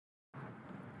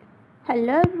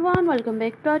Hello everyone, welcome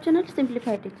back to our channel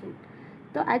simplified teaching.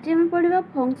 तो आज हम पढ़ा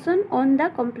function on the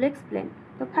complex plane.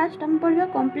 तो फास्ट हम पढ़ा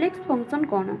कॉम्प्लेक्स फंक्शन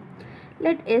कौन।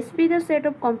 Late S be the set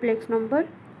of complex number.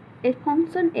 A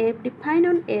function F defined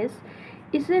on S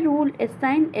is a rule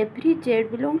assigned every z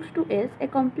belongs to s a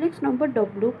complex number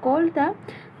w called the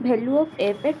value of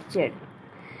f at z।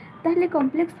 ताहले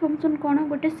complex function कौन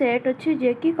गोटे set अच्छी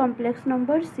जे कि complex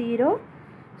number C रो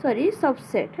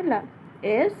subset है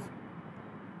S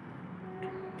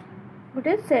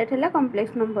गोटे set है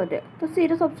complex number रे। तो सी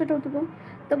रो सबसेट हो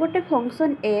तो गोटे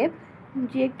फंक्शन एफ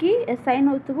जे कि असाइन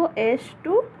हो एस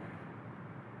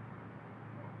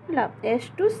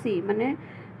टू सी माने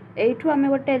एठू आम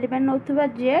गोटे एलिमेंट नौथुवा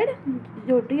जेड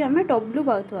जोटी आम डब्ल्यू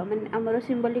पाउथुवा माने हमर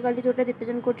सिंबलिकली जोटा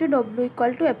रिप्रेजेंट करछ W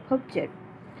equal to F of Z.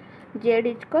 Z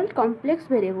is called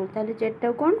complex variable. ताले जेड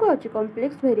टा कोन कहउची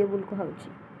कॉम्प्लेक्स वेरिएबल कहउची।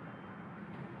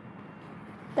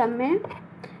 तमे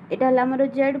एटा हला हमर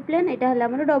जेड प्लेन, एटा हला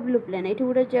हमर डब्ल्यू प्लेन। एठी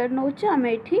गोटे जेड नौछ आम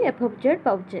एठी एफ ऑफ जेड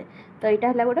पाउचे। तो एटा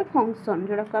हला गोटे फंक्शन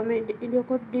जोटा को आम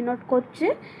डिनोट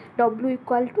करछे W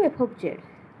equal to F of Z.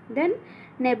 Then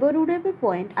neighbourhood of A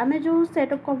point आम जो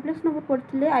सेट ऑफ कॉम्प्लेक्स नंबर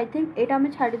पढ़ते आई थिंक एटा आम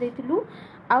छाड़ी देथिलु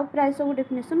आउ प्राय सब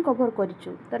डेफिनेशन कवर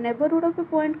करिछु। तो नेबरहुड ऑफ ए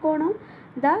पॉइंट कौन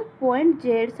the point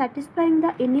Z satisfying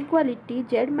the inequality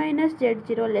Z minus Z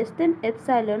zero less than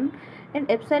epsilon and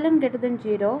epsilon greater than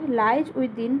zero lies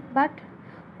within but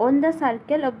on the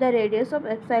circle of the radius of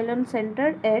epsilon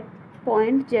centered at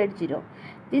point z0।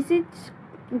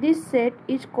 this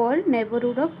set is called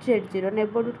neighborhood of z0।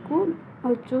 neighborhood को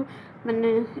होचु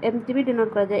माने एमती भी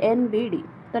denote करा जाए nbd।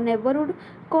 तो neighborhood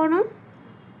कौन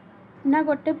ना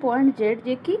गोटे पॉइंट z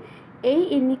जे कि ए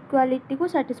इनइक्वालिटी को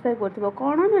सैटिस्फाई करथिबो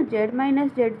कौन ना z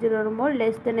minus z0 more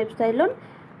less than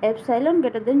epsilon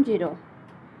greater than 0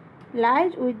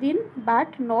 lies within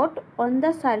but not on the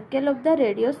circle of the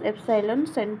radius epsilon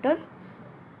center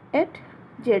at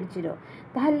z0।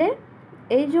 ताहले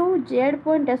ए जो z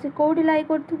पॉइंट से कोडी लाई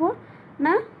करथबो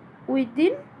ना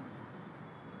within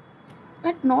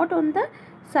but not on the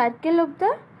circle of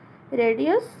the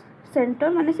radius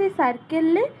center माने से circle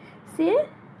ले से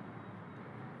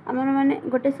हमर माने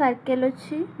गोटे सर्कल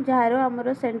अछि जहारो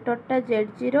हमर सेंटर टा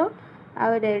z0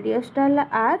 आ रेडियस टा हला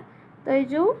r। तो ए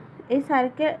जो ए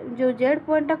सर्कल जो जेड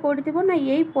पॉइंट कोडी थिबो ना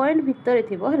यही पॉइंट भीतर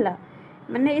थिबो हला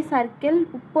माने ए सर्कल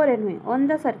ऊपर नुहे ऑन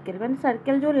द सर्कल माने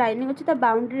सर्कल जो लाइनिंग अछि ता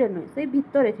बाउंड्री रे नुहे से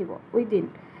भीतर थिबो विदिन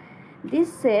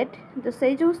दिस सेट। तो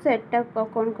से जो सेट टा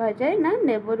कोन कहा जाय ना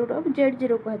नेबरहुड ऑफ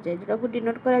z0 कहा जाय जेटा को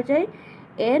डिनोट करा जाय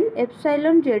n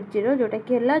एप्सिलॉन z0 जोटा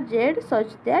कि हला z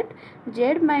such that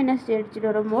z minus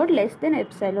z0 row mode less than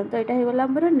epsilon. तो एटा हे गला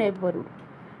हमर नेबरहुड।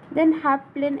 देन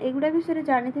हाफ प्लेन एगुडा विषय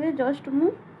जानि थिबे जस्ट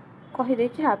मु कहि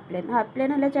देछि। हाफ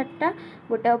प्लेन हला चारटा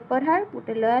गोटे अपर हाफ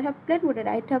गोटे लोअर हाफ प्लेन गोटे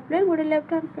राइट हाफ प्लेन गोटे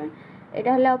लेफ्ट हाफ प्लेन।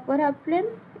 एटा हला अपर हाफ प्लेन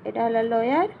एटा हला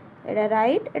lower Etah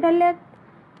right Etah left.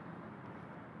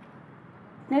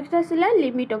 Next आसिला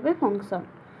limit of a function.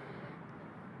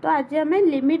 तो आज आम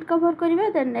लिमिट कवर करबा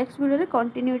देन नेक्स्ट वीडियो रे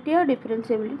कंटिन्यूटी और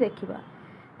डिफरेंशिएबिलिटी देखिबा।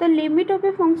 तो लिमिट ऑफ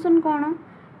ए फंक्शन कौन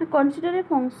consider a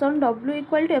function w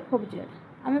equal to F of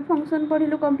Z. आम function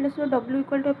पढ़िलु complex w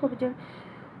equal to F of Z.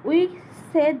 We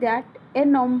say that a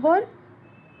number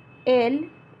L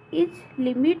is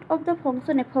limit of the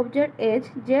function f of z as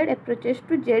z approaches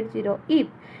to z0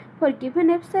 if for given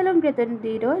epsilon greater than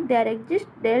 0 there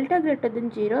exists delta greater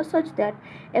than 0 such that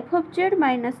f of z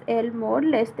minus L mod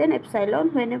less than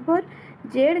epsilon whenever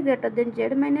z greater than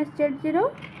z minus z0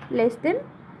 less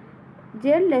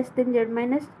than z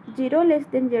minus 0 less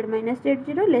than z minus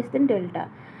z0 less than delta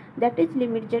that is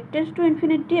limit z tends to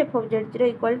infinity f of z0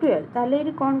 equal to L। ताले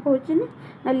ये कौन कहउछि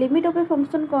ना limit of a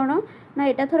function कौन ना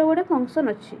एटा thorough गोटे function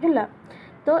अछि हैला।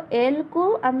 तो L को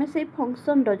आमे से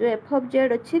फंक्शन रो जो f of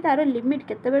z अछि तारो लिमिट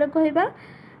केते बेले कहबा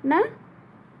ना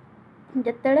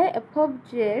जतेले f of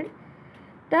z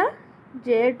ता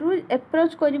z रु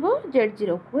अप्रोच करबो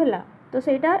z0 को हैला। तो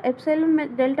सेटा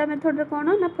एप्सिलॉन डेल्टा मेथड रे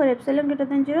कौन ना for epsilon greater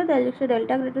than 0 there is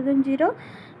delta greater than 0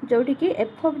 जोठी कि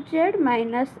f of z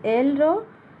minus L row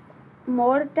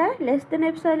mode टा लेस देन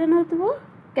एप्सिलॉन होतबो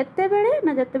केते बेले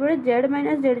ना जते बेले z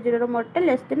माइनस z0 रो मोड टा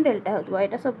लेस देन डेल्टा होतबो।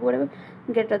 एटा सब गुडे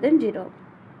ग्रेटर देन 0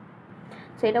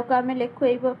 सेटा को हमें लिखो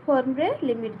ए फॉर्म रे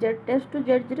limit z tends to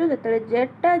z0 जते z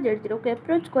टा z0 को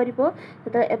अप्रोच करिवो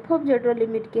तते f of z row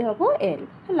limit के हबो L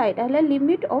हला। एटा हला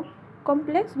limit of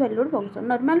complex valued function.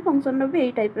 Normal function रो भी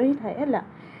ए टाइप रो ही थाए हला।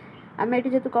 आम ये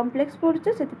जेतु कॉम्प्लेक्स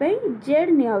पढ़ुचे से जेड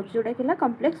निया जोटा कि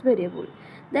कॉम्प्लेक्स वेरिएबल।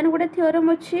 देन गोटे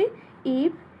थियोरम अच्छी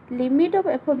if limit of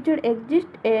f of z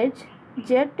exists as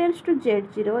z tends to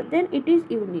z0 then it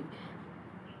is unique।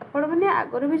 आपण माने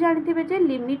आगर भी जानथिबे जे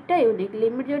लिमिट टा यूनिक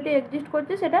लिमिट जोटे एग्जिस्ट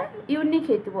करते सेटा यूनिक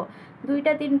हेतबो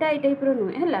दुईटा तीनटा ए टाइप रो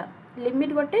नुहे हला।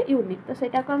 लिमिट गोटे यूनिक तो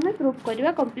सेटा को हमें प्रूव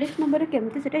करवा कॉम्प्लेक्स नंबर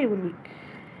केमती सेटा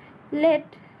unique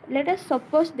let us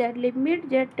suppose that limit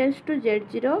z tends to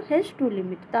z0 has to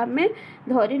limit तो आम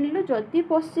धरी नेलु जदि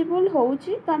पॉसिबल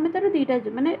होउची तो आम तार दुईटा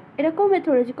माने एटा को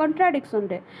मेथड अछि कॉन्ट्राडिक्शन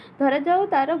रे धरा जाओ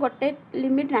तार गोटे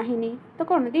लिमिट नाही तो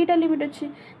कोन दुईटा लिमिट अछि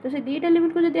तो से दुईटा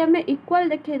लिमिट को जदि आम इक्वल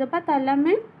देखै दबा ताला आम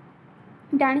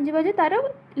जानि जिबा जे तार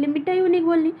लिमिटटा यूनिक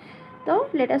बोली तो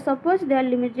let us suppose that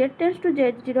limit z tends to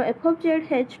z0 f of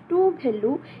z has to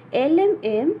value l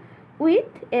m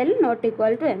with l not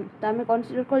equal to m तो आम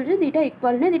कनसीडर कर दुईटा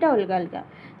इक्वल ने दुईटा अलग अलग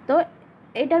तो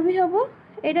एटा भी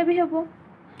हम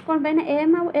कौन पाइना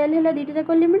m और l है दुईटा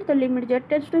जाक लिमिट तो limit z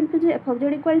tends to infinity f of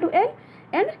z equal to l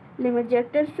and limit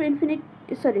z tends to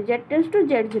infinity sorry z tends to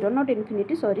z0 not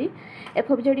infinity sorry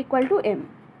f of z equal to m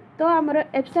तो आमर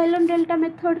epsilon delta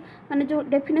method माने जो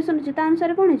definition अछि ता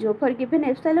अनुसार कोन हिजो for given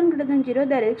epsilon greater than 0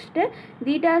 there exist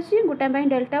दीटा अछि गोटे पई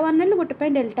डेल्टा 1 नेलु गोटे पई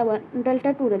डेल्टा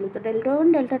 2 नेलु तो delta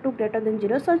 1 delta 2 greater than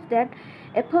 0 such that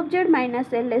f of z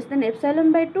minus l less than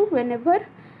epsilon by 2 whenever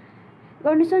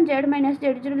condition z minus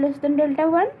z0 less than delta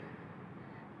 1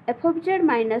 f of z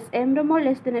minus m row more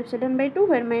less than epsilon by 2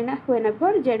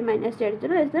 whenever z minus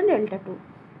z0 less than delta 2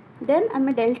 then आम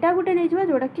delta गोटे नहीं जावा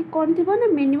जोड़ा कि कौन थी ना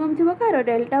minimum थी car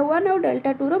delta 1 और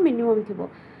डेल्टा 2 रो मिनिमम थी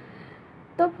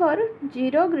तो for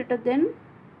 0 greater than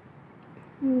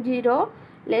 0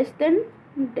 less than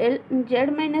z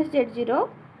minus z0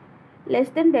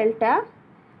 less than delta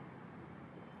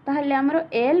ताहले हमरो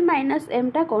l माइनस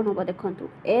m टा कौन होबो देखंतु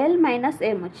l माइनस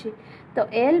m अछि तो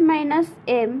l माइनस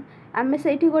m आमे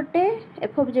सेठी गोटे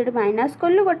f of z माइनस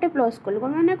करलु गोटे प्लस करलु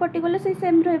कोन माने कटि गले से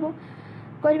सेम रहबो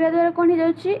करबा द्वारा कौन हो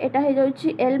जाउची एटा हो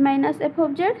जाउची l minus f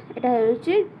of z एटा हो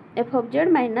जाउची f of z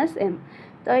minus m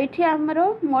तो एठी हमरो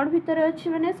मोड भीतर अछि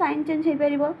माने साइन चेंज हे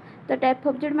परिबो तो f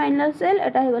of z minus l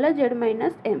एटा हो गला z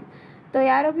माइनस m तो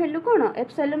यार वैल्यू कोन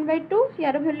एप्सिलॉन बाय 2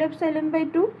 यार वैल्यू एप्सिलॉन बाय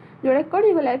 2 जोड़े कोन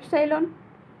हो गला एप्सिलॉन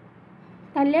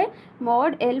ताले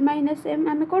मोड l माइनस m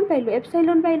हमें कोन पाइलु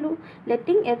epsilon पाइलु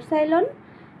letting epsilon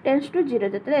tends to 0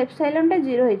 जतले epsilon टा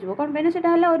 0 हे जबो कोन बेने सेटा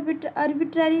हला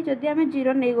आर्बिट्रारी जदि हमें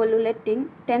 0 नै गलु लेटिंग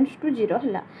टेंड्स टू 0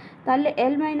 हला ताले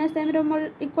l minus m row mole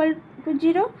equal to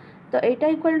 0 तो एटा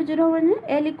इक्वल टू 0 होने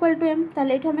l इक्वल टू m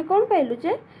ताले एटा हमें कोन पाइलु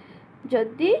जे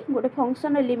जदि गोटे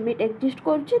फंक्शन लिमिट एक्जिस्ट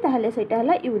करछि ताले सेटा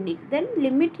हला यूनिक देन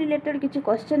लिमिट रिलेटेड किछि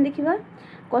क्वेश्चन देखिबा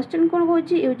क्वेश्चन कोन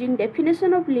होछि using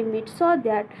definition of limit so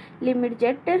that limit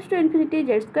z tends to infinity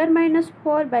z square minus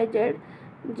 4 bye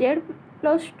z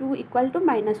plus 2 equal to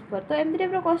minus 4 तो एमती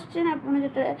टाइप क्वेश्चन आपन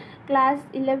जते क्लास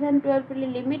 11 12 पे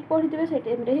लिमिट पढ़िथिबे से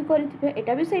टाइम रे ही करिथिबे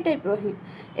एटा भी से टाइप रही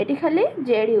एटी खाली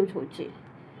z यूज होछि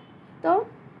तो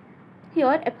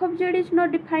here f of z is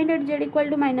not defined at z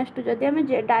equal to minus 2 जदि हमें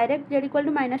direct z equal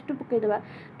to minus 2 पके देबा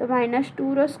तो minus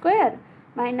 2 रो स्क्वायर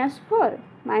minus 4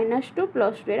 minus 2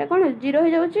 plus 2 एटा कोन 0 हो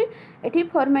जाउछि एठी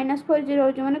 4 minus 4 0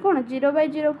 हो माने कोन 0 by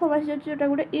 0 फॉर्म आसी जाउछि एटा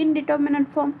गोटे इनडिटरमिनेट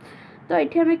फॉर्म तो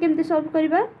ये हमें केमती सॉल्व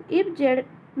करबा if z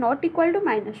not equal to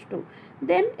minus 2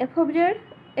 then f of z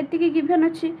एतिकी given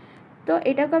अछि तो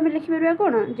एटा को हम लिखि परबा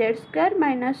कोन z स्क्वायर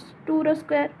माइनस 2 रो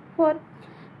स्क्वायर 4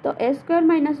 तो a square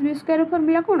minus b square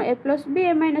formula cone a plus b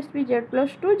a minus b z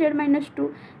plus 2 z minus 2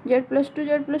 z plus 2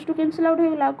 z plus 2 cancel out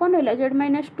हो गला कोन होला z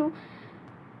minus 2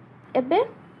 एबे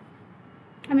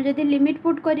हम जदी लिमिट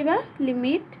पुट करबा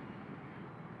limit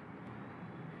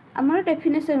हमर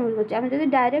definition होछ हम जदी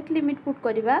डायरेक्ट लिमिट पुट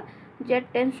करबा z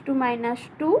tends to minus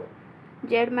 2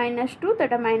 z minus 2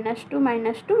 तो माइनस 2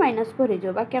 माइनस 2 माइनस 4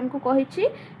 हो बाकी हमको कहिछि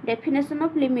डेफिनेशन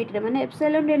ऑफ लिमिट रे माने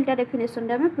एप्सिलॉन डेल्टा डेफिनेशन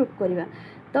रे हम प्रूव करबा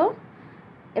तो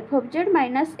f of z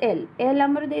minus l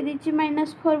हमर दे दिछि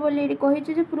माइनस 4 बोली एडी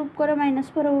कहिछि जे प्रूव करो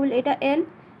माइनस 4 बोली एटा l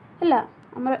हला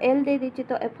हमर l दे दिछि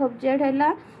तो f of z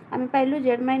हला हम पाइलु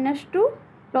z minus 2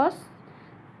 plus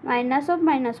minus of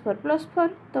minus 4 plus 4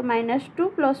 तो माइनस 2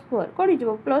 प्लस 4 कोन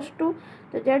हिजबो प्लस 2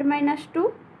 तो z माइनस 2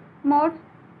 मोड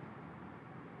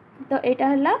तो एटा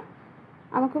हला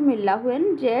हमको मिलला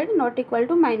when z not equal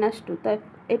to minus 2 तो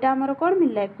एटा हमरो कोन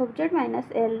मिलला f of z minus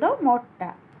l रो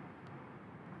मोडटा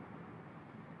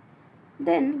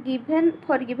then given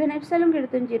for given epsilon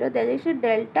greater than 0 that is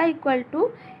delta equal to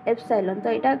epsilon तो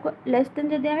एटा लेस देन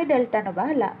जदी हम डेल्टा नबा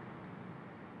हला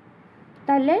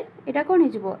ताले एटा कोन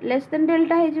हिजबो लेस देन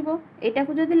डेल्टा हिजबो एटा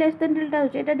को जदी लेस देन डेल्टा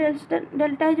होचे एटा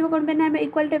डेल्टा हिजबो कोन पे हम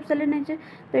इक्वल टू एप्सिलॉन हिजे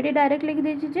तो एटी डायरेक्ट लिख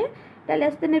देछि जे एटा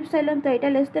लेस देन एप्सिलॉन तो एटा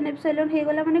लेस देन एप्सिलॉन हे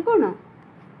गला माने कोन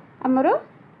हमरो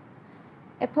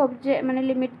f of z माने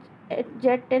limit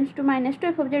z tends to minus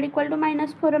 2 f of z equal to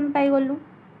minus 4 हम पाई गलु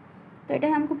तो एटा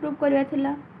हमको प्रूव करबा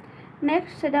थिला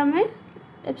नेक्स्ट सेटा हमें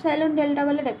एप्सिलॉन डेल्टा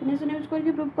वाला डेफिनेशन यूज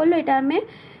करके प्रूव करलो एटा हमें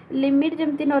लिमिट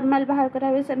जमती नॉर्मल बाहर करा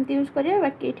हुए सेमती यूज करिया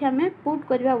बाकी एठी हमें पुट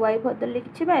करबा y बदल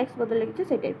किछि बा x बदल किछि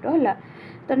से टाइप रो हला।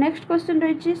 तो नेक्स्ट क्वेश्चन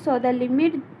रहिछि so the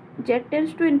limit z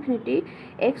tends to infinity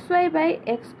xy by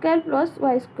x square plus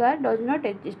y square does not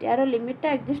exist। यार लिमिट टा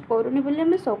एग्जिस्ट करूनी बोली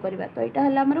हमें शो करबा। तो एटा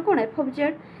हला हमर कोन f of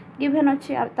z गिवन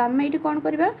अछि आ तमे एठी कोन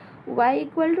करबा y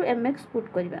equal to mx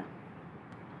put करबा।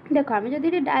 देखो आम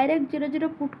जदि डायरेक्ट 0 0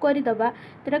 पुट कर दबा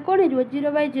तो कौन हो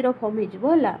 0/0 फॉर्म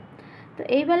हो है। तो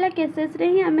यही वाला केसेस रे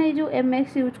ही आम जो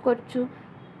mx यूज करछु।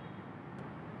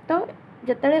 तो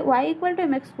जिते y equal to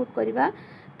mx put करवा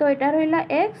तो यहाँ रहा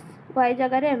x y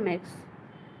जगार mx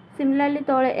सिमिलरली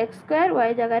तले x स्क्वायर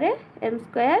y जगार m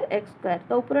स्क्वायर x स्क्वायर।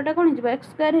 तो ऊपरटा कौन हो x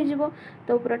स्क्वायर हो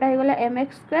तो ऊपरटा होगला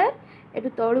mx स्क्वायर एटू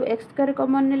तलू x स्क्वायर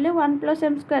कमन नेले 1 +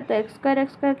 m स्क्वायर। तो x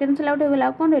स्क्वायर कैंसिल आउट होगला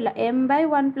कौन रहा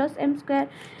m/1 + m स्क्वायर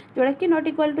जोड़ा कि नॉट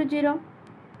इक्वल टू 0।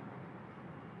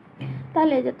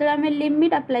 ताले जते आमे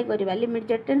लिमिट अप्लाई करबा limit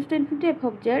z tends to infinity f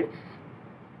of z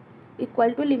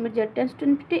equal to limit z tends to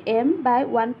infinity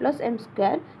m/1 + m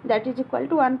square that is equal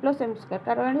to 1 + m square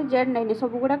कारण z नहीं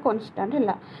सब गुडा constant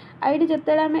हैला। ID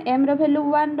जते आमे m रो वैल्यू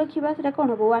 1 रखिबा सेटा कोन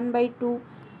हो 1/2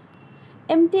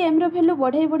 एमती m रो वैल्यू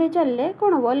बढ़े बढ़े चलले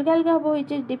कोन हो अलग अलग हो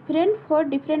which is different for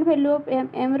different value of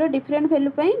m row different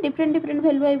value पई डिफरेंट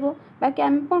वैल्यू आइबो। बाकी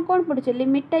हम कोन पड़छे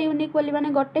लिमिट टा यूनिक बोली माने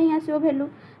गोटे ही आसीबो वैल्यू।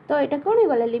 तो एटा कोन हो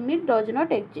गला limit does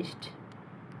not exist.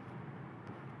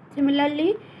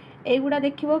 Similarly एगुडा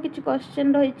देखिबो किछ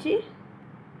क्वेश्चन रहिछि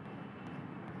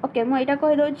ओके मो एटा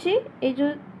कहि दोछि ए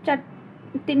जो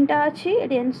तीनटा अछि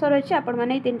एटी आंसर अछि आपण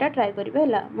माने तीनटा ट्राई करिवे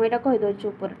हला। मो एटा कहि दोछि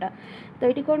ऊपरटा। तो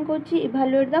eighty cone कहछि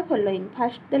evaluate the following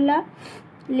first देला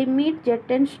limit z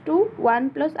tends to 1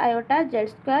 + iota z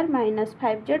square -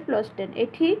 5z + 10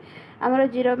 एठी हमर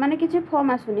 0 माने किछ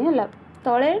फॉर्म आसुनी हला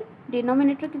तळे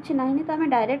डिनोमिनेटर किछ नाही तो हमें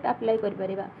डायरेक्ट अप्लाई कर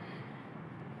परिबा।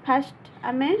 फर्स्ट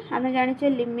हमें जानि छे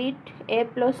लिमिट a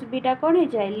 + b टा कोन हे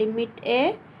जाय limit a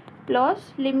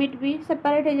 + limit b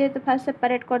separate हे जाय। तो फर्स्ट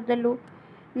सेपरेट कर देलु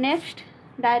नेक्स्ट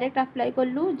डायरेक्ट अप्लाई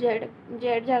करलु z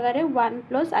जगह रे 1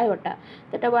 + iota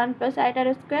तटा 1 +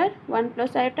 iota स्क्वायर 1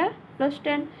 + iota +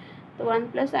 10 तो 1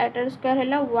 + iota स्क्वायर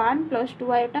हैला 1 +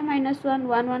 2 iota - 1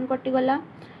 1 1 कटि गला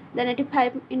देन एटी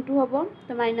 5 इनटू होबो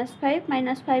तो -5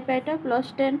 - 5 iota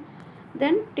 + 10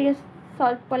 देन टी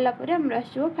सॉल्व करला परे हम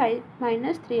आछो 5 -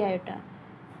 3 iota।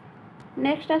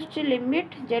 नेक्स्ट आछी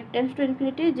limit z tends to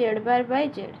infinity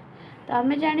z/z। तो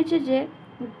हमें जानि छे जे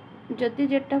जदि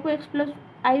z टा को x +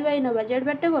 iy नबा z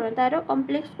बाटे कोन तारो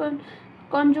कॉम्प्लेक्स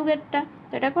कॉन्जुगेट टा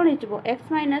एटा कोन हिजबो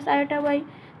x - iota y।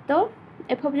 तो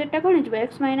f of z टा कोन हिजबो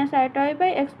x - iota y by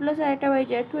x + iota y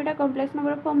z to Etah complex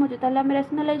number form हो ताले हम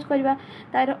रैशनलाइज करबा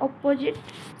तारो ऑपोजिट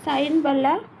साइन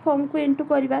वाला फॉर्म को इनटू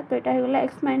करबा। तो एटा हेगला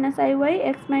x - iy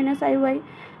x - iy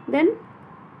then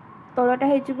तळटा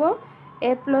हिजबो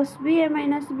a + b a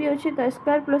 - b अछि तो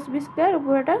square + b square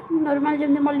ऊपरटा normal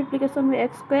जेंति multiplication हुए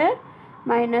x square -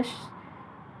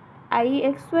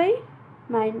 ixy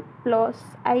plus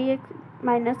ix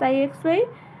ixy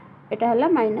एटा हला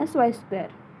 -y स्क्वायर।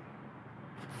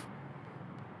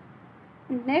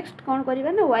 नेक्स्ट कौन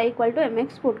करिबा ना y =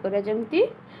 mx पुट करबा जेमती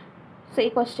सेही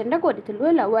क्वेश्चन टा करिथिलु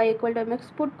हला y =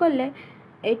 mx पुट करले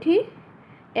एठी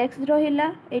x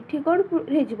रहिला एठी कोन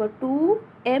हे जिवो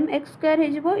 2mx² हे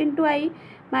जिवो into i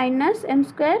 -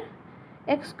 m²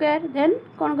 x square then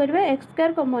कौन करबा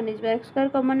x² कॉमन हे जिवो x²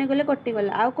 कॉमन हे गले कटि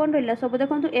गला आ कोन रहला सब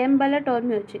देखंतु m वाला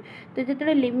टर्म अछि। तो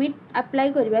जेतले लिमिट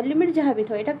अप्लाई करबा लिमिट जहा भी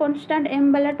थो एटा कांस्टेंट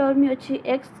m वाला टर्म अछि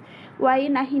x y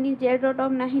नाहिनी z रो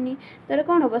टर्म नाहिनी तरे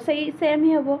कोन होबो सही सेम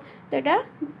ही होबो। तो एटा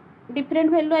डिफरेंट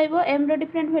वैल्यू आइबो m रो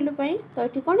डिफरेंट वैल्यू पई तो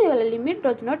एठी कोन हेगला लिमिट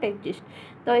डज नॉट एग्जिस्ट।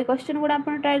 तो ए क्वेश्चन गुडा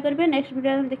अपन ट्राई करबे नेक्स्ट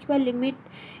वीडियो में देखबा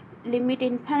लिमिट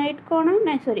इनफाइनाइट कोन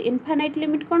ना सॉरी इनफाइनाइट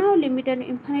लिमिट कोन और लिमिट एंड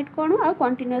इनफाइनाइट कोन और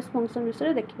कंटीन्यूअस फंक्शन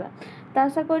विषय देखबा। तो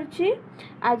आशा करछि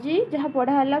आज जहा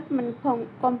पढ़ा हला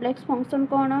कॉम्प्लेक्स फंक्शन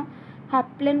कोन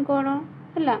हाफ प्लेन कोन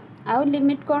हला आ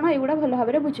लिमिट कोन एगुडा भलो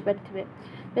भाबरे बुझि परथिबे।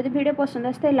 यदि वीडियो पसंद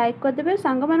आस्ते लाइक कर देबे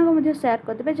सांग मानको मध्ये शेयर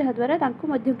कर देबे जहा द्वारा तांको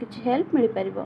मध्ये किछि हेल्प मिलि परिबो।